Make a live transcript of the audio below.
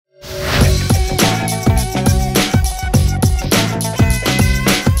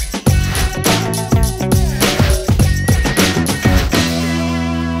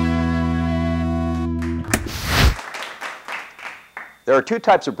There are two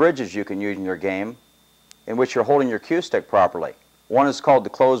types of bridges you can use in your game in which you're holding your cue stick properly. One is called the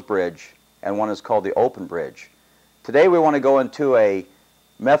closed bridge, and one is called the open bridge. Today we want to go into a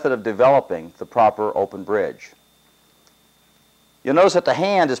method of developing the proper open bridge. You'll notice that the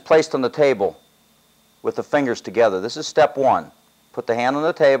hand is placed on the table with the fingers together. This is step one. Put the hand on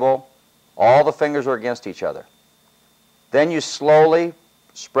the table, all the fingers are against each other. Then you slowly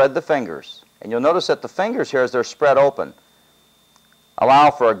spread the fingers, and you'll notice that the fingers here, as they're spread open,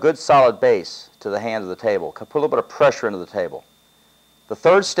 allow for a good solid base to the hand of the table. Put a little bit of pressure into the table. The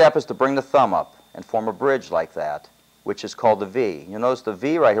third step is to bring the thumb up and form a bridge like that, which is called the V. You'll notice the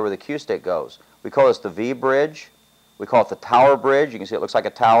V right here where the cue stick goes. We call this the V bridge. We call it the tower bridge. You can see it looks like a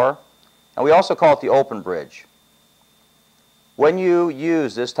tower. And we also call it the open bridge. When you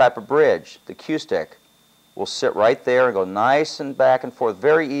use this type of bridge, the cue stick will sit right there and go nice and back and forth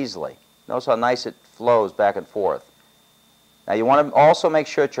very easily. Notice how nice it flows back and forth. Now you want to also make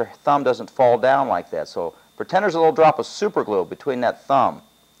sure that your thumb doesn't fall down like that. So pretend there's a little drop of super glue between that thumb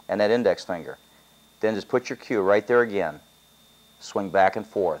and that index finger. Then just put your cue right there again. Swing back and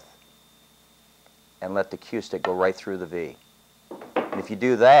forth. And let the cue stick go right through the V. And if you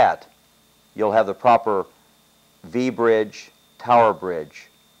do that, you'll have the proper V bridge, tower bridge,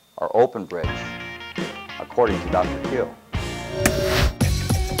 or open bridge, according to Dr. Q.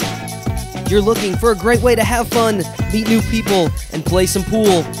 You're looking for a great way to have fun, meet new people, and play some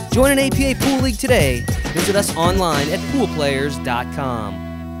pool. Join an APA Pool League today. Visit us online at poolplayers.com.